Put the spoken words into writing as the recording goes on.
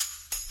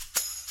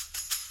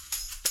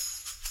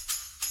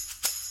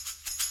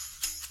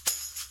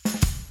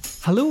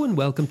Hello and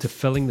welcome to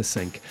Filling the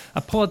Sink,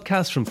 a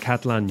podcast from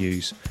Catalan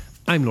News.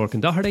 I'm Lorcan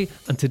Doherty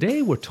and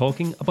today we're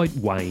talking about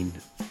wine.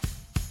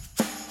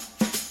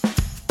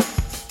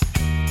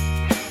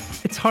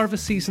 It's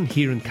harvest season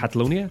here in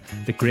Catalonia.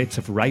 The grapes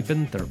have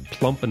ripened, they're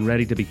plump and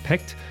ready to be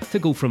picked to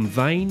go from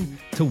vine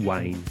to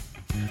wine.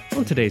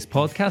 On today's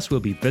podcast, we'll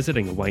be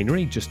visiting a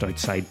winery just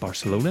outside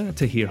Barcelona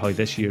to hear how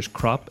this year's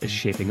crop is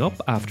shaping up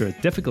after a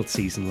difficult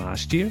season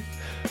last year.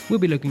 We'll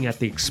be looking at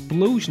the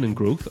explosion in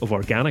growth of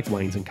organic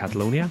wines in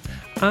Catalonia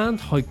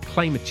and how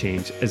climate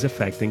change is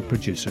affecting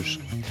producers.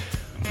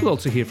 We'll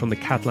also hear from the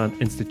Catalan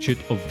Institute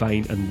of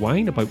Vine and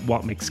Wine about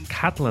what makes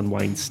Catalan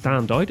wine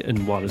stand out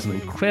in what is an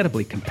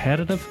incredibly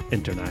competitive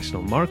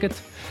international market.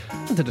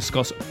 And to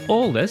discuss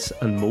all this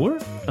and more,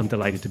 I'm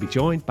delighted to be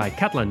joined by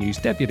Catalan News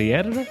Deputy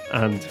Editor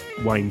and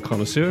wine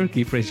connoisseur,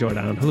 Guifré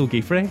Jordan. Hello,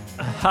 Guifré.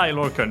 Hi,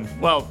 Lorcan.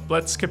 Well,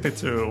 let's skip it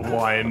to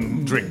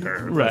wine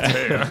drinker.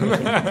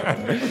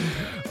 Right.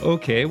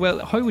 Okay,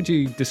 well, how would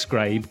you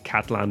describe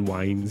Catalan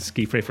wines,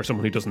 Guifré, for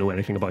someone who doesn't know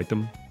anything about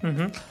them?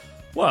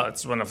 Well,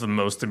 it's one of the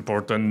most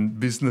important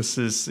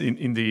businesses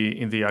in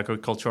the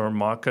agricultural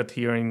market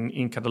here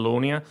in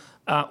Catalonia.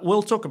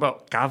 We'll talk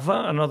about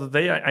cava another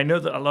day. I know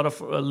that a lot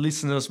of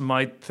listeners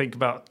might think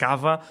about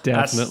cava.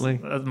 Definitely.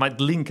 Might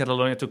link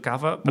Catalonia to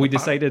cava. We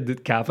decided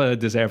that cava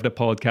deserved a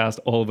podcast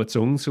all of its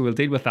own, so we'll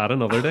deal with that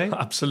another day.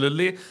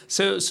 Absolutely.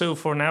 So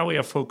for now, we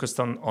are focused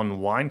on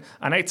wine.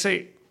 And I'd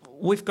say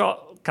we've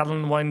got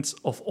Catalan wines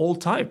of all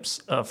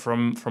types,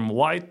 from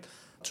white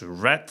to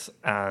red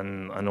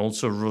and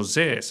also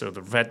rosé. So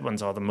the red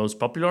ones are the most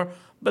popular,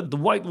 but the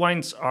white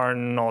wines are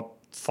not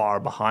far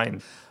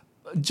behind.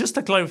 Just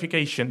a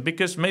clarification,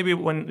 because maybe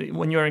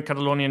when you're in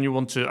Catalonia and you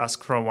want to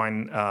ask for a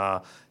wine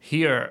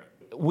here,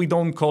 we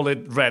don't call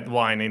it red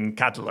wine in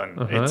Catalan.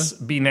 It's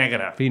vi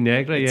negra. Vi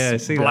negra, yeah.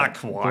 It's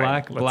black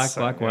wine. Black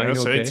wine,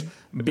 So okay. it's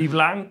vi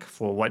blanc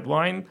for white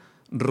wine,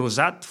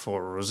 rosat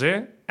for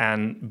rosé,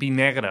 and vi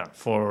negra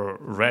for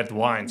red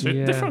wine. So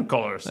different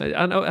colors.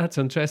 I know, that's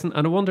interesting.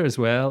 And I wonder as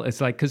well, it's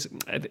like, because,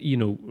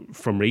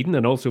 from reading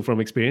and also from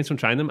experience from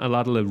trying them, a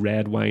lot of the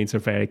red wines are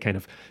very kind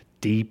of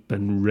deep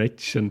and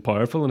rich and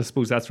powerful. And I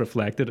suppose that's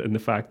reflected in the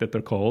fact that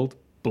they're called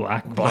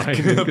black wine.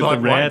 Because the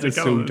red is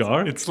so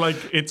dark. It's like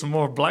it's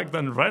more black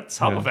than red.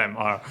 Some of them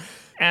are.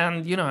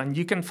 And, and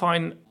you can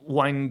find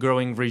wine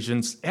growing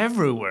regions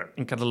everywhere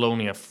in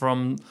Catalonia,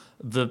 from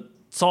the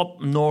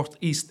top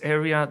northeast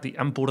area, the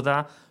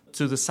Empordà,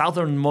 to the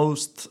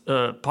southernmost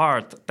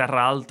part,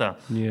 Terra Alta,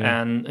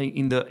 and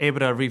in the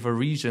Ebre River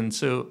region.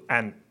 So,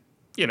 and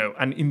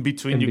in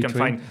between you can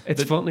find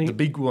the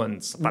big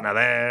ones,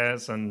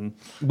 Penedès, and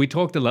we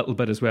talked a little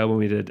bit as well when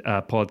we did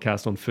a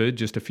podcast on food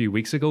just a few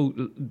weeks ago,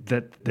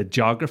 that the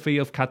geography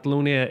of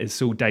Catalonia is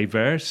so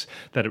diverse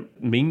that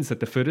it means that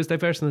the food is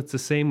diverse, and it's the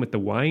same with the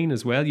wine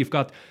as well. You've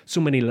got so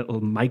many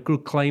little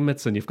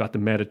microclimates, and you've got the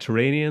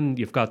Mediterranean,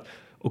 you've got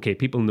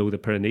people know the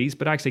Pyrenees,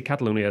 but actually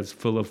Catalonia is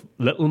full of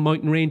little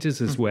mountain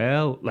ranges as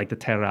well, like the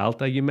Terra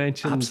Alta you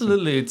mentioned.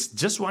 Absolutely. It's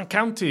just one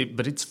county,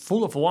 but it's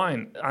full of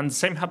wine. And the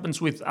same happens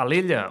with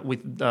Alella,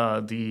 with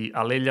the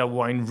Alella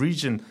wine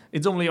region.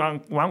 It's only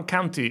one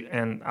county.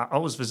 And I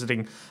was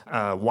visiting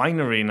a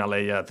winery in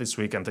Alella this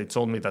week, and they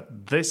told me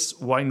that this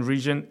wine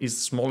region is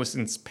the smallest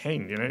in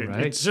Spain.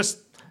 Right. It's just,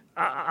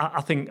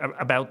 I think,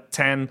 about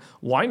 10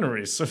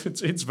 wineries, so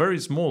it's very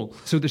small.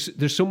 So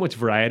there's so much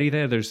variety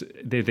there.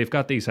 They've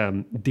got these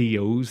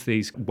DOs,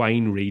 these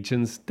wine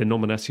regions,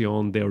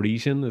 Denominación de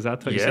Origen. Is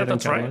that how you say it? Yeah,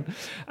 that's right.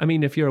 I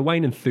mean, if you're a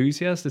wine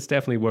enthusiast, it's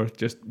definitely worth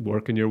just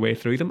working your way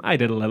through them. I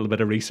did a little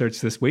bit of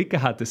research this week, I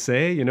had to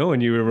say, when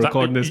you were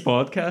recording this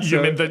podcast.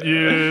 You mean that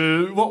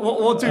you...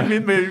 What do you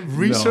mean by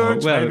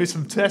research? No, well, maybe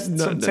some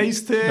tests, some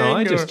tasting? No,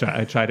 I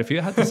tried a few.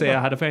 I had to say I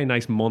had a very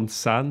nice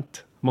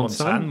Montsant.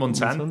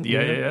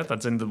 Yeah.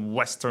 That's in the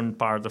western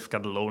part of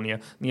Catalonia,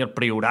 near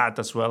Priorat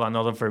as well,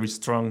 another very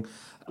strong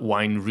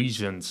wine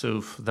region.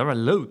 So there are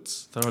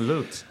loads.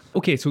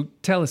 Okay, so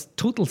tell us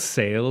total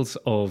sales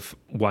of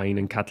wine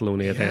in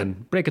Catalonia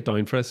then. Break it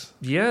down for us.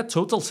 Yeah,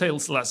 total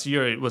sales last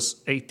year, it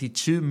was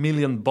 82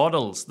 million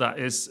bottles. That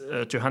is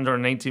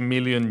 280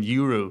 million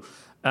euro.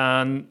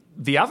 And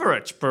the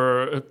average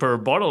per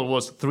bottle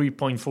was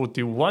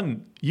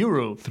 3.41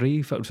 euro.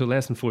 So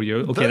less than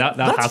 €4. Okay,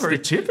 that's very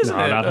cheap, isn't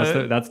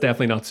it? That's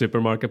definitely not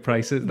supermarket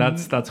prices.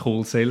 That's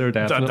wholesaler,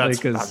 definitely.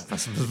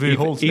 That's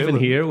wholesaler. Even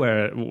here,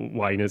 where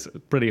wine is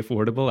pretty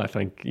affordable, I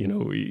think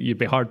you'd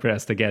be hard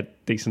pressed to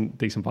get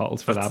decent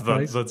bottles for that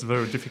price. That's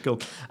very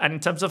difficult. And in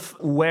terms of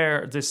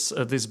where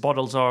these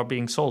bottles are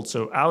being sold,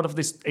 so out of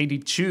this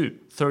 82,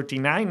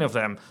 39 of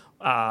them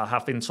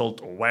have been sold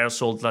or were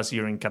sold last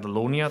year in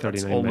Catalonia.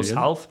 That's almost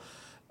half.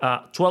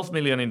 12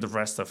 million in the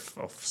rest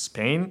of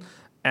Spain,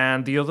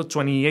 and the other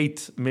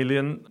 28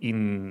 million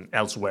in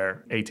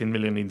elsewhere, 18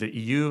 million in the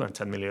EU and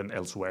 10 million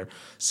elsewhere.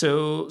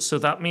 So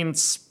that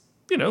means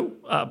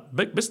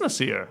big business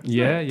here.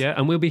 Yeah.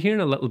 And we'll be hearing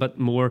a little bit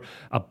more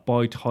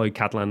about how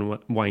Catalan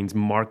wines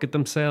market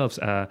themselves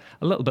a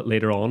little bit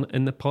later on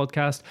in the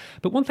podcast.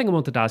 But one thing I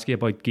wanted to ask you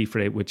about, Guy,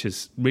 which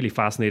has really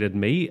fascinated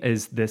me,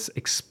 is this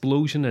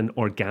explosion in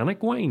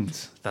organic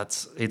wines.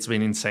 It's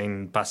been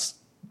insane. Past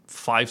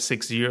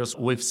 5-6 years,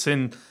 we've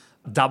seen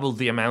double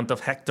the amount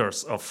of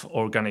hectares of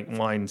organic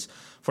wines.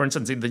 For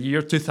instance, in the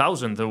year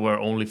 2000, there were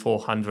only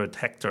 400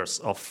 hectares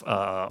of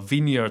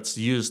vineyards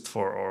used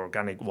for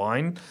organic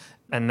wine.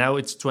 And now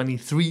it's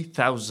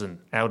 23,000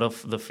 out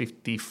of the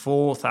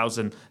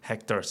 54,000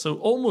 hectares. So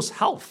almost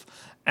half.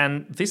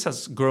 And this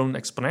has grown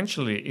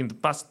exponentially in the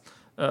past.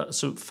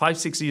 So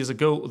 5-6 years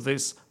ago,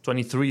 this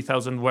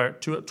 23,000 were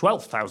to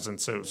 12,000.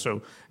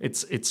 So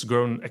it's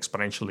grown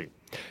exponentially.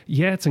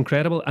 Yeah, it's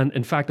incredible. And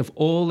in fact, of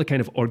all the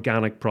kind of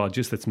organic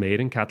produce that's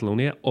made in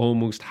Catalonia,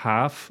 almost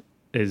half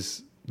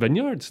is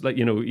vineyards. Like,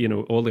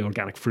 all the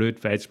organic fruit,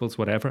 vegetables,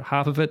 whatever,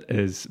 half of it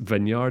is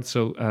vineyards.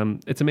 So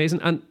it's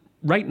amazing. And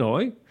right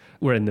now,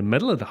 we're in the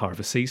middle of the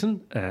harvest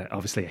season,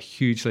 obviously a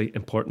hugely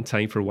important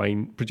time for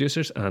wine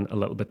producers and a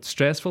little bit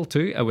stressful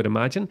too, I would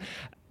imagine.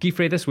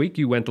 Guy, this week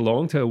you went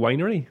along to a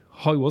winery.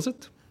 How was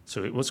it?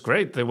 So it was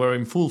great. They were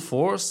in full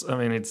force. I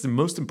mean, it's the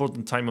most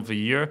important time of the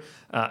year.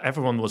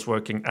 Everyone was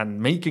working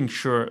and making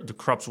sure the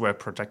crops were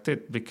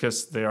protected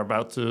because they are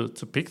about to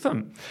pick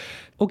them.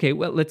 Okay,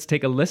 well, let's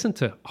take a listen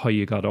to how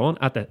you got on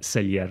at the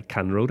Cellier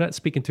Can Roda,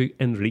 speaking to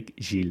Enric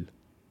Gil.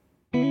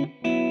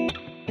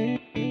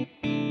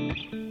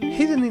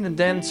 Hidden in a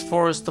dense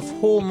forest of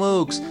holm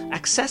oaks,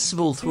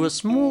 accessible through a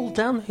small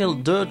downhill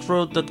dirt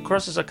road that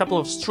crosses a couple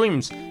of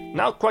streams,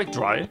 now quite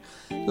dry,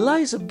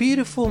 lies a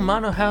beautiful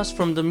manor house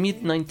from the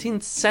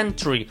mid-19th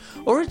century,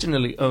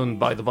 originally owned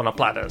by the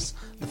Bonaplates,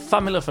 the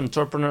family of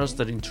entrepreneurs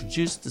that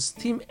introduced the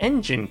steam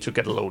engine to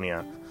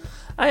Catalonia.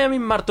 I am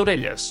in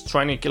Martorelles,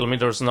 20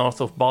 kilometers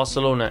north of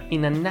Barcelona,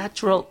 in a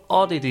natural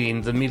oddity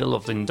in the middle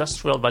of the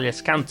industrial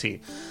Vallès County,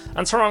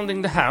 and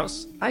surrounding the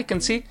house, I can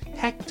see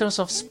hectares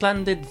of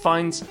splendid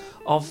vines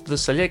of the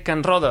Cellier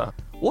Can Roda.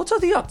 What are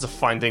the odds of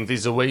finding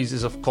this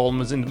oasis of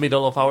calmness in the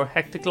middle of our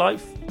hectic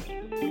life?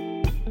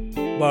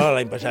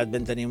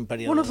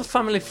 One of the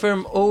family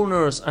firm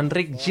owners,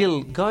 Enric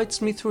Gil,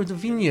 guides me through the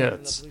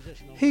vineyards.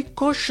 He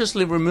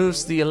cautiously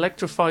removes the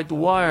electrified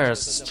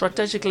wires,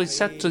 strategically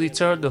set to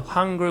deter the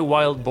hungry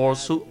wild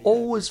boars who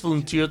always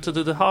volunteer to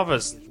do the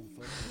harvest.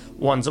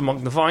 Once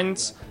among the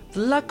vines,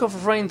 the lack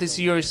of rain this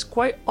year is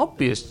quite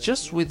obvious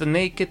just with the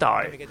naked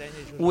eye,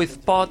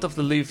 with part of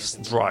the leaves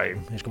dry.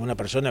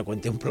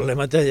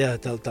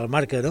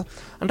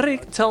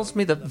 Enric tells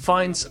me that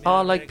vines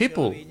are like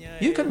people.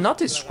 You can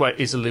notice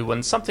quite easily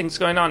when something's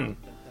going on.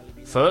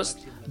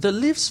 First, the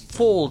leaves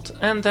fold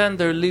and then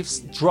their leaves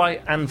dry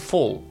and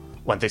fall.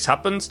 When this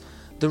happens,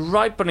 the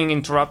ripening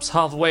interrupts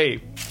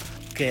halfway.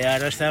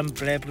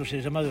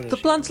 The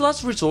plant's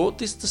last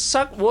resort is to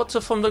suck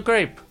water from the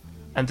grape.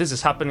 And this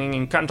is happening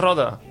in Can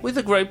Roda, with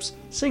the grapes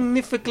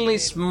significantly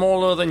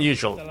smaller than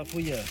usual.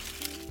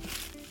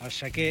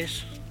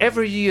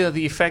 Every year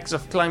the effects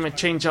of climate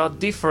change are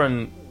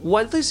different.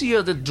 While this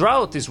year the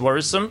drought is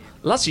worrisome,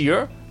 last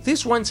year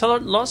this wine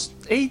cellar lost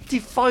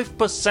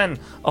 85%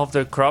 of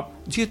their crop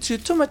due to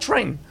too much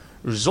rain,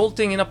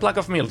 resulting in a plague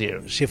of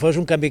mildew. This lack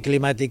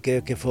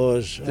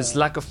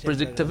of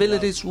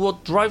predictability is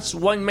what drives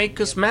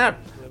winemakers mad,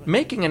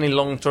 making any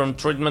long-term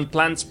treatment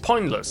plans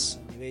pointless.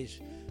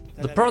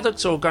 The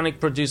products organic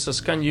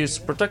producers can use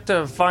to protect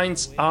their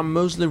vines are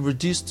mostly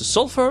reduced to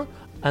sulfur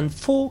and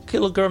 4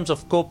 kilograms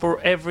of copper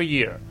every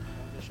year.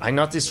 I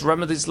noticed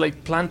remedies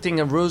like planting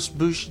a rose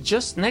bush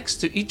just next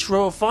to each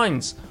row of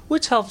vines,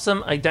 which helps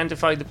them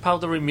identify the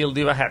powdery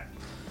mildew ahead.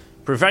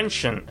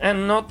 Prevention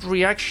and not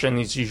reaction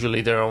is usually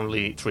their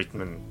only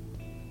treatment.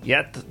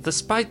 Yet,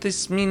 despite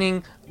this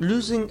meaning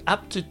losing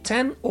up to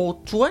 10 or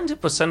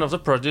 20% of the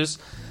produce,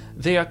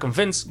 they are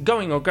convinced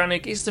going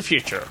organic is the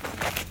future.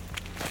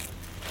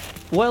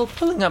 While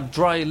pulling up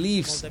dry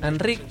leaves,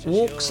 Enric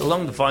walks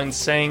along the vines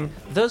saying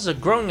there's a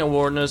growing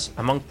awareness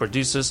among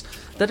producers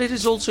that it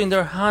is also in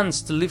their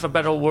hands to leave a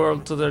better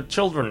world to their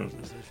children.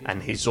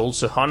 And he's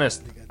also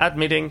honest,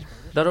 admitting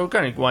that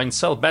organic wines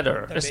sell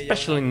better,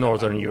 especially in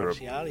Northern Europe.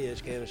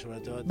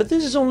 But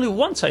this is only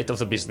one side of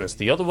the business,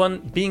 the other one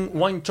being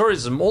wine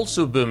tourism,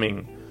 also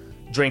booming.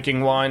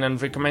 Drinking wine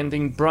and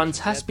recommending brands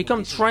has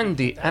become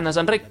trendy, and as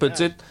Enric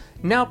puts it,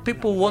 now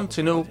people want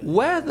to know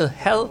where the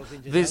hell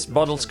these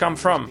bottles come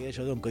from.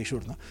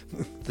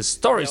 The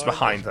stories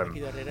behind them.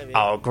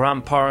 Our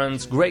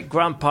grandparents,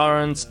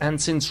 great-grandparents,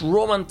 and since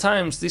Roman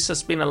times this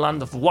has been a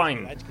land of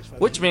wine,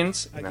 which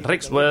means, in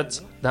Enric's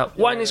words, that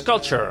wine is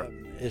culture.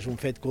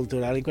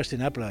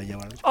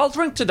 I'll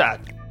drink to that.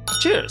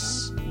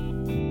 Cheers!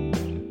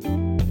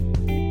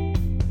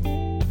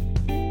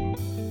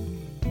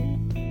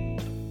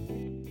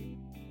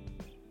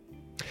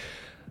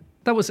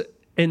 That was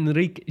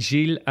Enric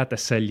Gil at the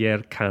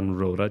Cellier Can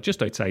Roda,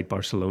 just outside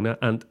Barcelona.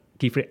 And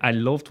Guy, I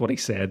loved what he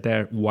said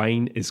there.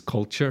 Wine is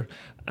culture.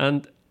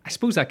 And I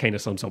suppose that kind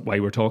of sums up why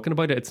we're talking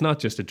about it. It's not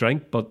just a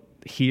drink, but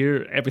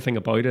here, everything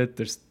about it,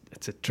 there's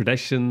it's a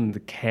tradition, the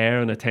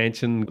care and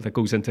attention that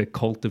goes into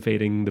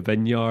cultivating the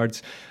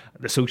vineyards.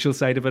 The social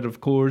side of it,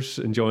 of course,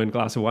 enjoying a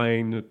glass of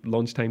wine at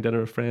lunchtime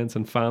dinner with friends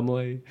and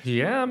family.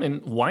 Yeah, I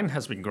mean, wine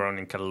has been grown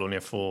in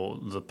Catalonia for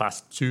the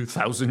past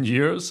 2,000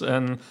 years,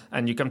 and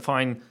you can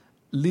find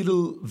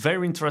little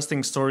very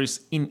interesting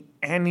stories in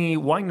any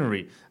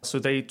winery. So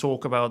they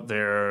talk about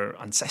their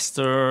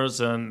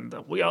ancestors and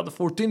we are the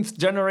 14th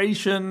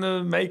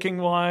generation making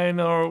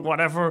wine or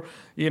whatever,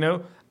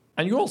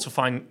 And you also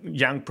find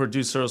young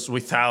producers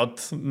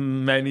without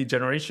many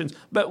generations.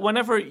 But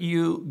whenever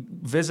you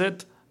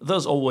visit,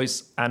 there's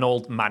always an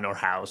old manor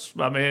house.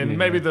 I mean,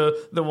 maybe the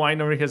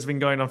winery has been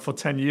going on for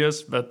 10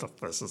 years, but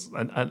this is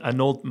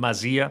an old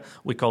masia,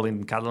 we call it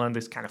in Catalan,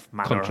 this kind of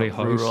manor country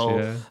house,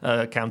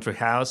 rural country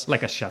house.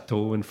 Like a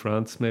chateau in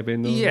France, maybe,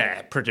 no?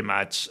 Yeah, pretty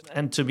much.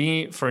 And to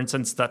me, for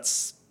instance,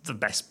 that's the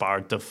best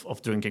part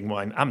of drinking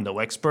wine. I'm no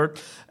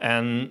expert.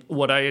 And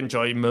what I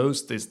enjoy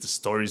most is the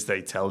stories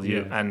they tell you.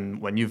 Yeah.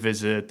 And when you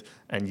visit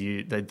and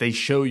they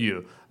show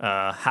you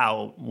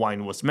how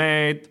wine was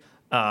made,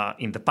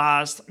 in the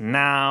past,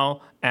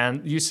 now,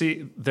 and you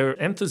see their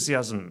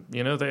enthusiasm.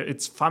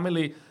 It's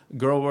family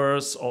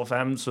growers of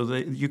them, so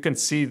you can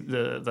see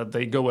that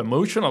they go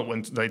emotional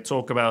when they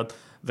talk about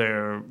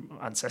their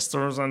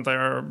ancestors and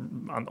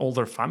all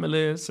their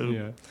families. So.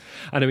 Yeah,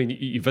 and I mean,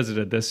 you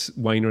visited this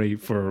winery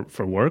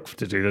for work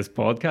to do this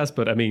podcast,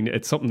 but I mean,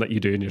 it's something that you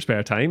do in your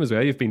spare time as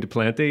well. You've been to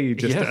plenty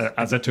just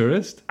as a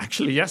tourist.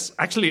 Actually, yes.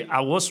 Actually, I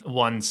was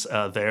once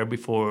there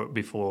before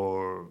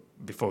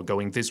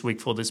going this week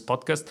for this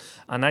podcast,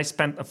 and I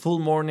spent a full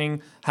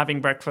morning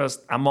having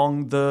breakfast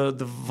among the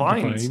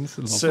vines.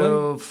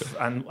 So,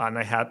 and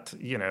I had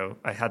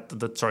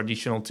the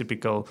traditional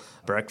typical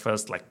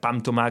breakfast like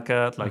pan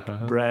tomacat, like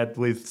bread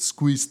with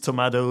squeezed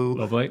tomato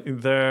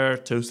in there,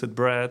 toasted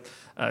bread,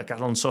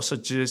 Catalan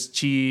sausages,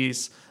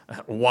 cheese.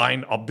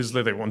 Wine,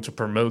 obviously, they want to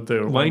promote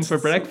their wine for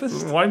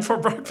breakfast. Wine for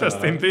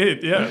breakfast,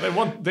 indeed. Yeah,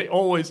 they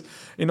always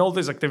in all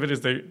these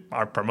activities they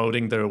are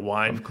promoting their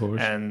wine, of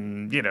course,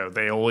 and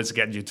they always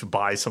get you to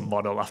buy some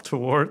bottle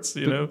afterwards.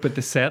 But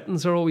the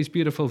settings are always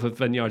beautiful for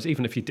vineyards.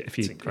 Even if you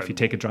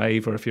take a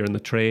drive or if you're in the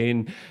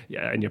train,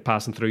 and you're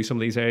passing through some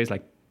of these areas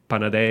like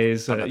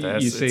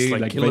Penedès, you see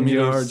like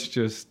vineyards,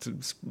 just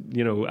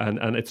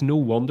and it's no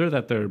wonder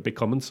that they're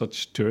becoming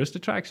such tourist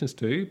attractions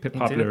too,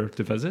 popular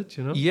to visit.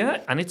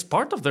 Yeah, and it's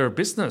part of their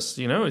business.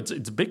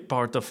 It's a big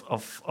part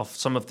of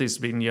some of these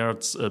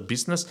vineyards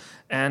business.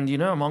 And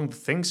among the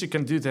things you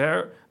can do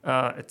there,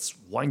 it's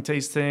wine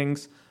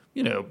tastings.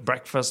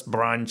 Breakfast,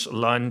 brunch,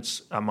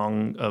 lunch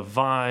among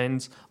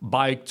vines,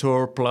 bike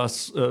tour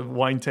plus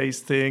wine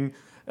tasting,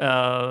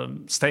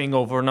 staying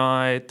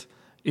overnight.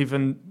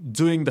 Even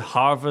doing the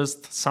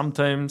harvest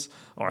sometimes,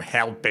 or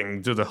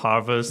helping do the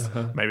harvest.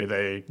 Maybe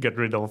they get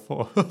rid of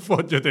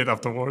what you did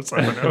afterwards.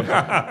 I don't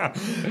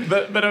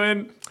know. but I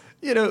mean,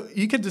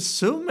 you can do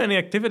so many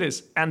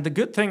activities. And the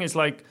good thing is,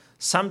 like,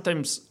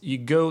 sometimes you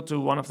go to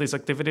one of these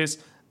activities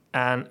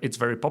and it's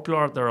very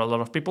popular. There are a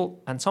lot of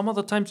people. And some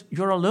other times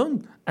you're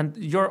alone and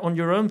you're on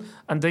your own.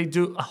 And they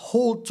do a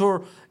whole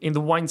tour in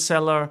the wine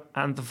cellar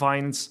and the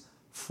vines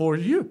for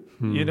you,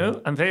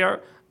 and they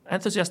are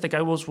enthusiastic.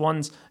 I was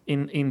once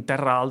in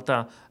Terra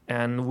Alta,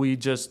 and we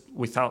just,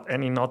 without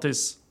any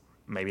notice,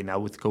 maybe now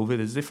with COVID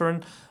it's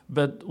different,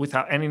 but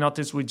without any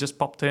notice, we just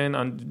popped in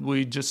and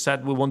we just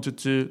said we wanted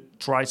to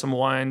try some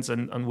wines,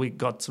 and we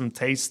got some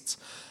tastes.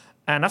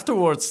 And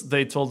afterwards,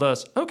 they told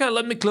us, okay,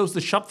 let me close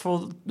the shop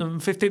for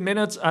 15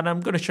 minutes, and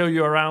I'm going to show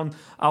you around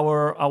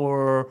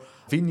our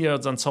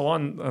vineyards and so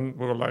on. And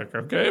we were like,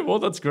 okay, well,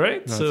 that's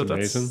great. That's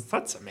amazing.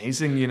 That's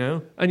amazing,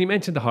 And you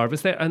mentioned the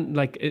harvest there, and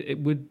like,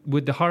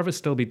 would the harvest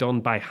still be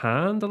done by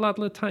hand a lot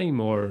of the time,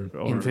 or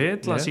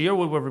Indeed. Last year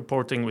we were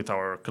reporting with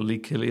our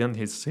colleague Killian.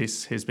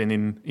 He's been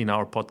in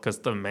our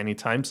podcast many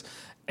times,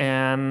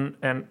 and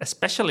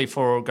especially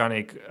for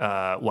organic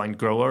wine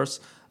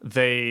growers.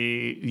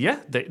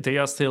 They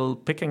are still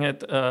picking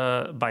it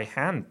by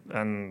hand,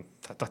 and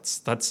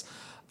that's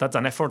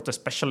an effort,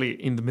 especially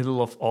in the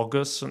middle of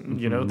August.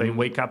 They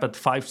wake up at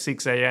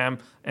 5-6 a.m.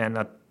 and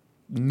at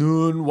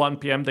noon 1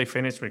 p.m. they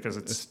finish because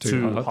it's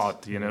too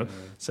hot.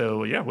 So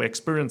we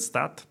experienced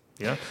that.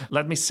 Yeah.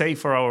 Let me say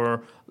for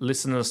our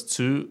listeners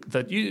too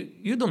that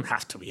you don't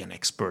have to be an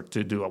expert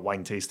to do a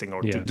wine tasting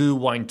or to do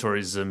wine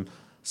tourism.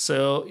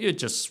 So you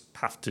just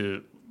have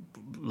to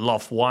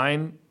love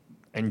wine,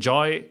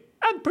 enjoy,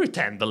 and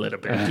pretend a little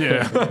bit,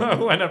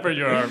 whenever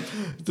you're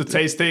the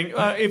tasting.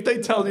 If they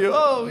tell you,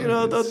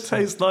 that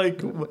tastes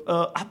like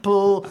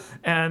apple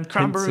and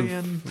cranberry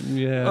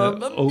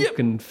oak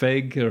and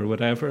fig or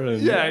whatever.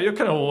 And you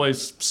can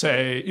always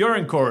say, you're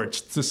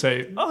encouraged to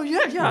say,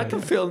 I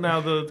can feel now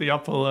the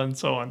apple and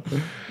so on.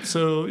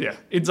 So,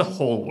 it's a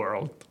whole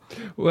world.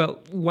 Well,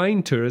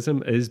 wine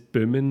tourism is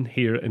booming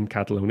here in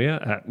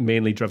Catalonia,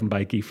 mainly driven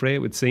by Guiffre, it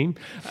would seem.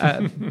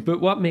 But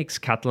what makes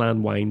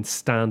Catalan wine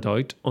stand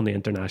out on the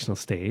international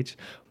stage?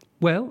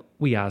 Well,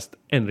 we asked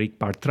Enric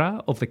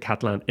Bartra of the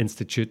Catalan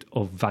Institute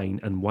of Vine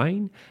and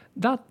Wine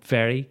that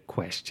very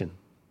question.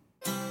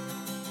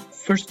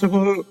 First of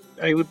all,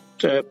 I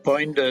would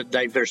point the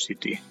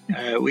diversity.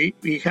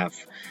 We have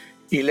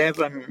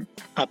 11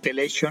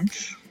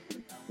 appellations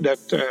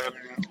that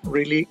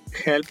really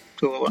help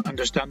to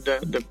understand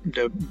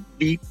the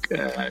big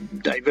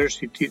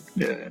diversity,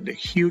 the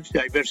huge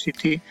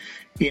diversity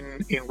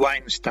in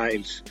wine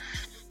styles.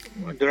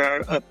 There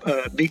are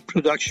a big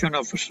production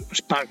of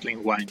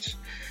sparkling wines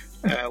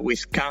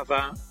with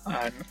cava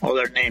and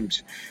other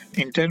names.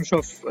 In terms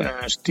of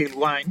still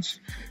wines,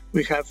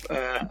 we have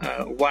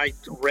a wide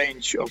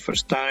range of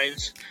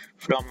styles,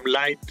 from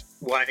light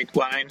white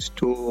wines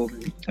to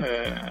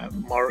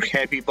more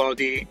heavy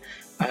body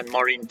and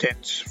more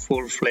intense,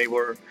 full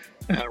flavor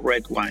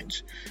red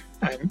wines.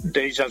 And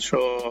there is also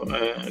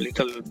a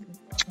little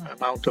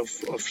amount of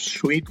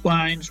sweet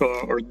wines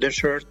or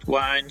dessert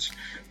wines.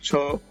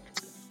 So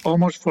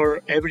almost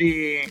for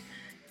every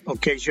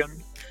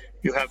occasion,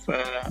 you have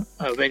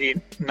a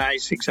very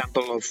nice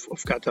example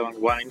of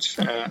Catalan wines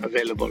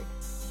available.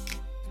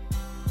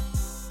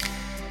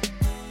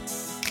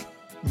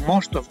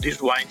 Most of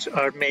these wines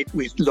are made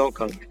with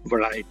local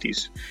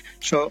varieties,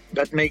 so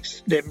that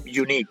makes them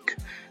unique.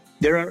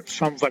 There are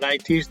some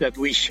varieties that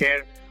we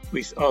share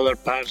with other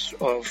parts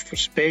of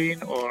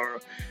Spain or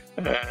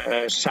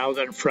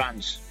southern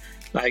France,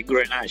 like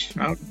Grenache.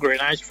 Now,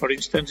 Grenache, for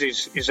instance,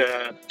 is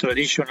a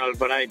traditional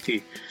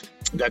variety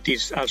that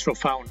is also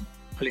found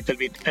a little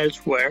bit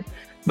elsewhere.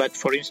 But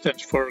for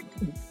instance, for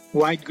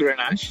white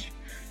Grenache,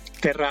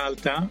 Terra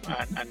Alta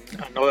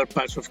and other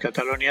parts of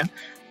Catalonia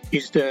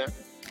is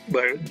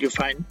where you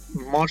find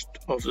most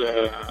of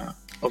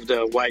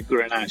the white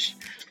Grenache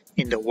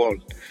in the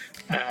world.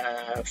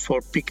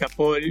 For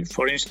Picapol,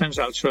 for instance,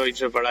 also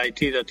it's a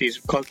variety that is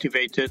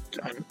cultivated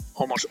and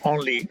almost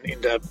only in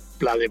the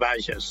Pla de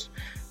Bages.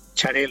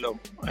 Xarel·lo,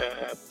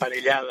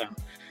 Parellada,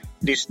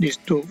 these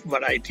two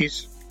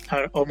varieties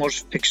are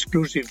almost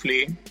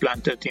exclusively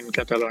planted in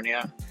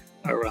Catalonia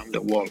around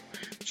the world.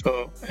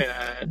 So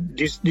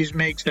this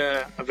makes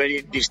a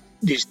very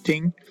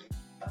distinct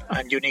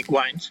and unique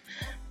wines,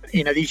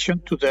 in addition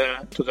to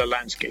the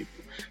landscape.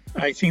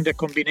 I think the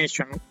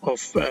combination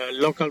of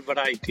local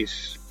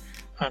varieties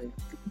and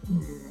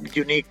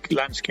unique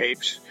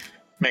landscapes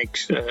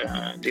makes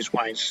these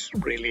wines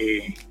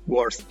really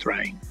worth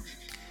trying.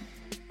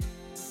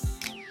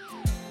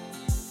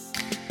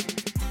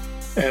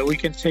 We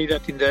can say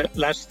that in the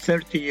last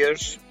 30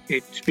 years,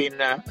 it's been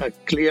a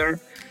clear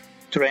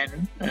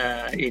trend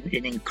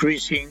in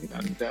increasing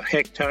the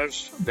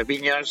hectares, the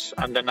vineyards,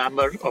 and the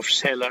number of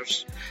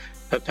cellars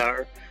that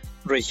are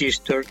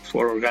registered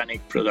for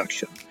organic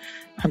production.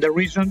 And the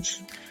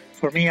reasons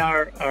for me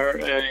are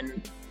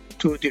in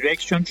two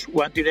directions.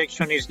 One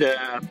direction is the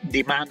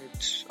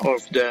demands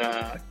of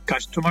the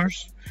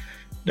customers,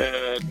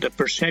 the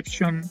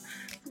perception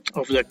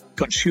of the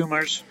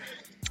consumers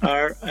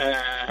are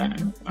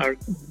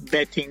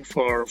betting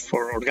for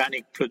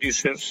organic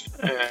producers,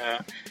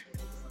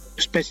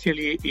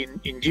 especially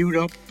in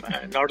Europe,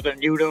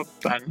 Northern Europe,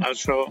 and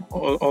also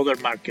other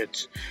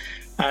markets.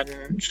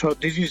 And so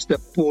this is the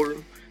pull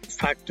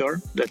factor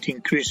that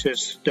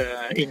increases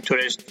the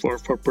interest for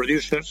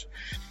producers.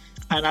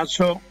 And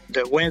also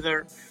the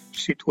weather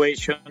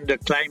situation, the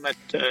climate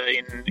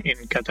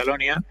in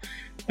Catalonia,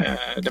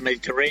 the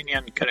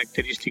Mediterranean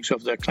characteristics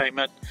of the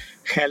climate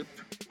help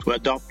to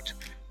adopt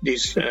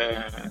these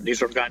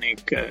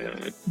organic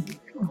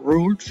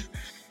rules,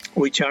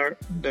 which are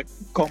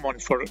common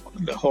for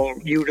the whole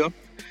Europe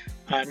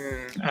and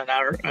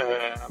are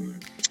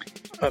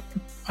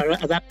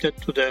adapted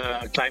to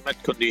the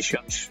climate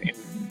conditions in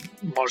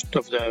most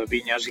of the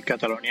vineyards in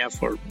Catalonia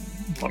for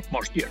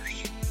most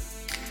years.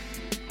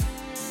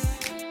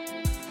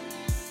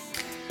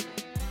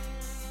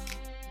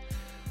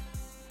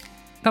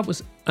 That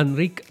was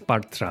Enric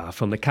Bartra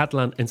from the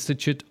Catalan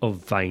Institute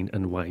of Vine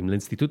and Wine,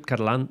 l'Institut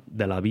Catalan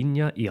de la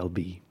Vinya i el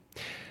Vi.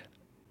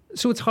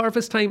 So it's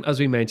harvest time,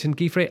 as we mentioned,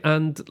 Guifré,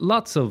 and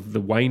lots of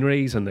the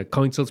wineries and the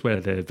councils where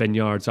the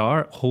vineyards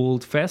are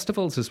hold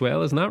festivals as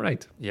well, isn't that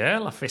right? Yeah,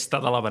 la Festa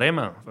de la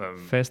Verema.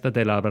 Festa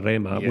de la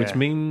Verema, which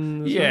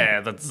means... Yeah,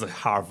 that's the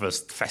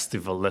harvest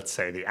festival, let's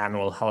say, the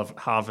annual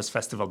harvest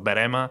festival.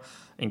 Verema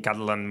in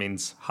Catalan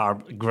means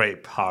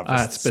grape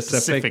harvest.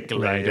 Specifically.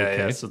 Right, yeah, okay.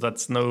 yeah, so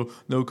that's no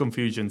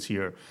confusions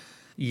here.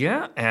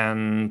 Yeah,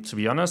 and to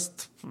be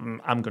honest,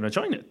 I'm going to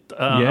join it.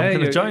 I'm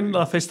going to join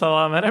La Festa de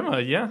la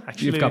Verema, yeah.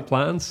 Actually, you've got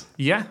plans?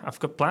 Yeah, I've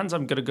got plans.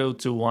 I'm going to go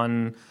to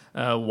one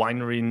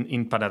winery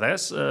in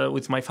Penedès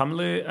with my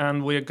family,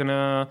 and we're going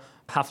to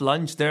have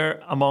lunch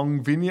there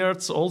among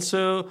vineyards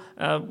also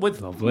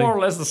with more or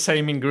less the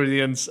same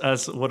ingredients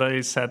as what I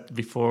said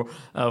before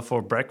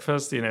for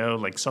breakfast,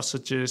 like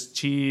sausages,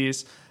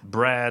 cheese,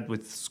 bread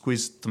with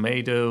squeezed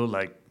tomato,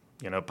 like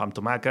Pam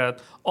Tomacat,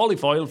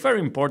 olive oil, very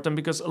important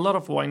because a lot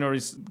of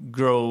wineries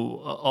grow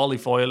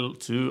olive oil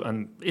too,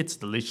 and it's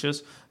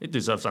delicious. It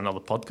deserves another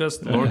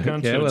podcast. Put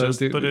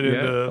it in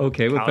the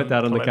okay, we'll put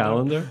that on the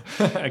calendar.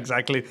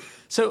 Exactly.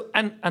 So,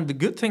 and the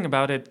good thing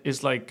about it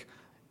is, like,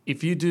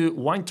 if you do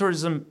wine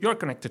tourism, you're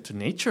connected to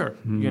nature,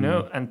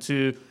 and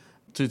to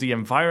the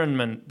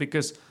environment,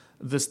 because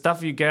the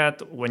stuff you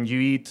get when you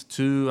eat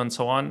too and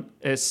so on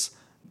is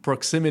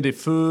proximity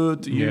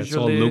food, Yeah,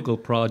 usually. it's all local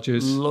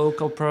produce.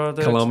 Local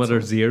products.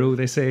 Kilometer zero,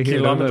 they say here.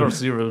 Kilometer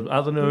zero.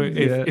 I don't know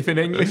Yeah. if in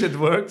English it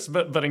works,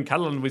 but in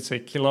Catalan we say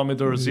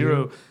kilometer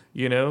zero,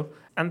 you know.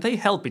 And they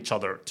help each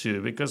other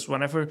too, because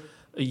whenever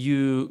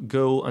you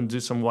go and do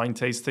some wine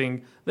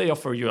tasting, they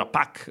offer you a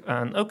pack.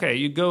 And okay,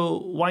 you go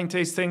wine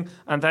tasting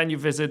and then you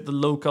visit the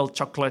local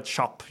chocolate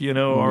shop, you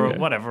know, or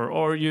whatever.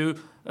 Or you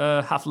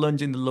have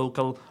lunch in the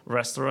local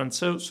restaurant.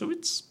 So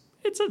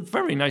it's a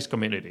very nice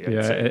community.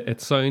 I'd say.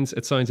 It sounds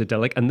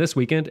idyllic. And this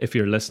weekend, if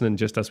you're listening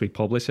just as we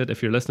publish it,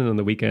 if you're listening on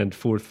the weekend,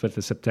 4th, 5th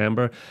of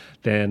September,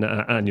 then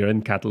and you're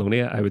in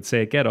Catalonia, I would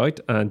say get out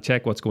and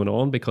check what's going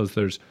on, because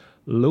there's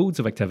loads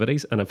of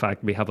activities. And in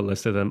fact, we have a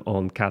list of them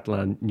on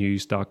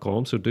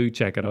catalannews.com. So do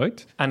check it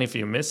out. And if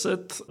you miss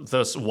it,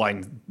 there's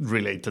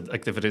wine-related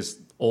activities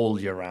all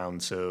year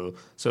round. So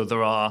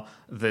there are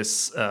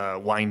this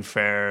wine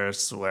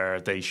fairs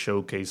where they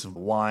showcase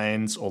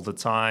wines all the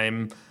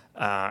time.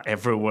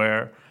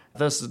 Everywhere.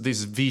 There's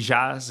these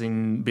Vijas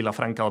in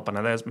Vilafranca del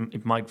Penedès.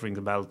 It might ring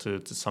a bell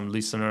to some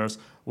listeners,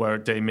 where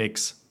they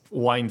mix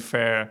wine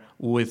fair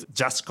with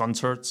jazz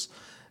concerts.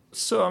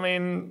 So, I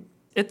mean,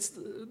 it's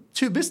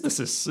two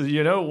businesses,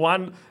 you know.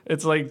 One,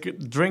 it's like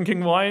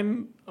drinking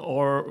wine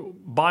or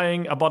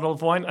buying a bottle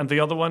of wine, and the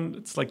other one,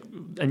 it's like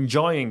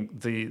enjoying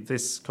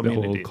this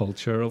community. The whole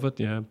culture of it,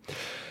 yeah.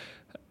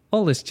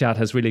 All this chat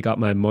has really got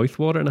my mouth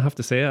watering, I have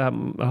to say.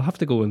 I'll have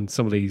to go on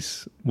some of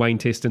these wine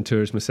tasting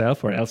tours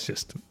myself, or else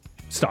just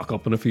stock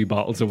up on a few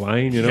bottles of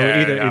wine, you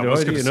know.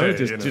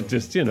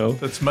 Just you know.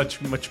 That's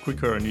much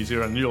quicker and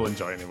easier, and you'll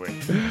enjoy anyway.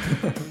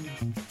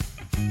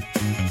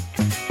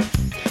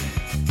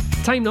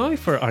 Time now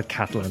for our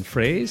Catalan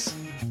phrase.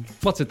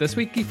 What's it this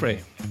week,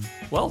 Guifrey?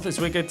 Well, this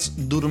week it's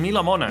dormir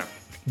la mona.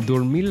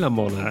 Dormir la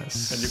mona.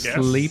 Can you guess?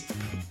 Sleep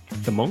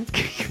the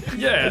monk?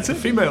 Yeah, it's a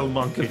female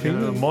monkey.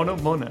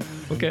 Mona.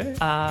 Okay.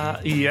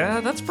 Yeah,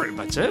 that's pretty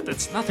much it.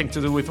 It's nothing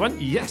to do with wine.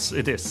 Yes,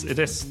 it is. It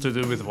is to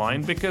do with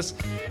wine, because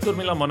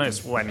dormir la mona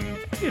is when,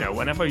 you know,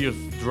 whenever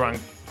you've drunk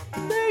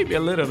maybe a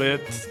little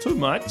bit too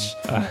much,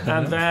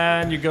 and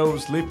then you go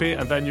sleepy,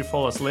 and then you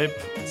fall asleep.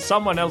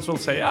 Someone else will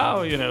say,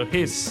 oh, you know,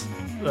 he's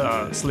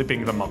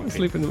sleeping the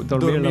monkey.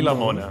 Dormir la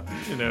mona,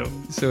 you know.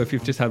 So if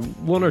you've just had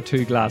one or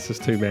two glasses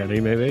too many,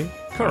 maybe.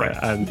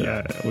 Correct.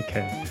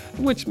 Okay.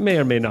 Which may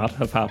or may not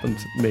have happened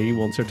to me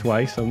once or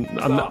twice. I'm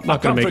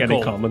not going to make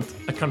any comment.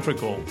 I can't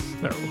recall.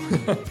 No.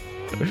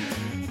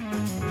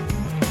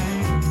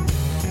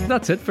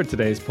 That's it for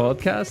today's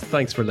podcast.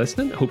 Thanks for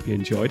listening. Hope you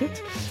enjoyed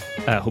it.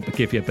 Hope it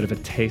gave you a bit of a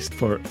taste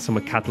for some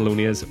of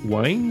Catalonia's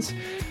wines.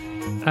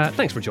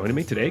 Thanks for joining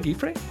me today,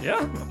 Guifrey.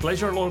 Yeah, a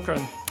pleasure,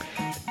 Lorcan.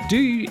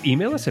 Do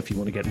email us if you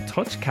want to get in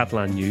touch,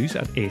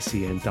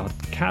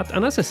 catalannews@acn.cat.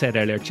 And as I said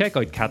earlier, check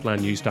out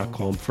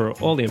catalannews.com for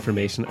all the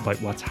information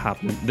about what's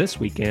happening this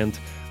weekend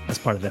as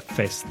part of the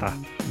Festa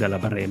de la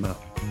Barema.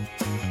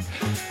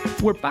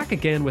 We're back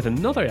again with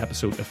another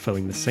episode of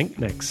Filling the Sink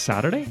next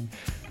Saturday.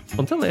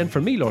 Until then,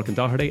 for me, Lorcan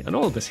Doherty, and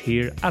all of us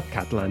here at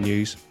Catalan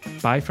News,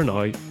 bye for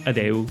now,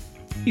 adeu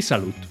y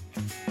salud.